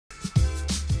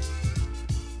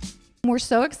We're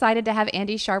so excited to have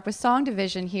Andy Sharpe with Song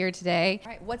Division here today.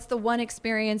 All right, what's the one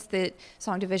experience that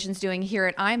Song Division's doing here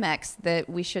at IMEX that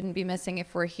we shouldn't be missing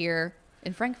if we're here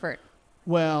in Frankfurt?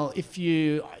 Well, if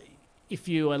you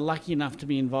are lucky enough to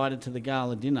be invited to the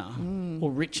gala dinner or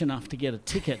rich enough to get a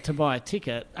ticket, to buy a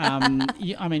ticket,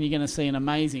 you're going to see an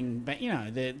amazing,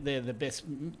 they're the best,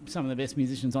 some of the best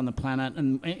musicians on the planet.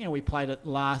 And we played it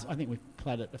I think we've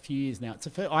played it a few years now.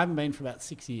 I haven't been for about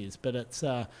 6 years, but it's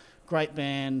a great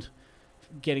band,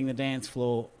 getting the dance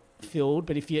floor filled.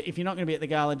 But if you're not going to be at the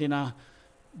gala dinner,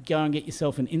 go and get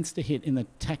yourself an Insta hit in the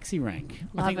taxi rank.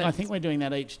 I think we're doing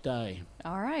that each day.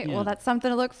 All right. Yeah. Well, that's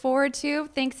something to look forward to.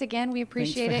 Thanks again. We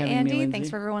appreciate it, Andy. Me, Thanks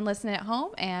for everyone listening at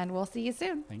home, and we'll see you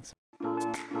soon. Thanks.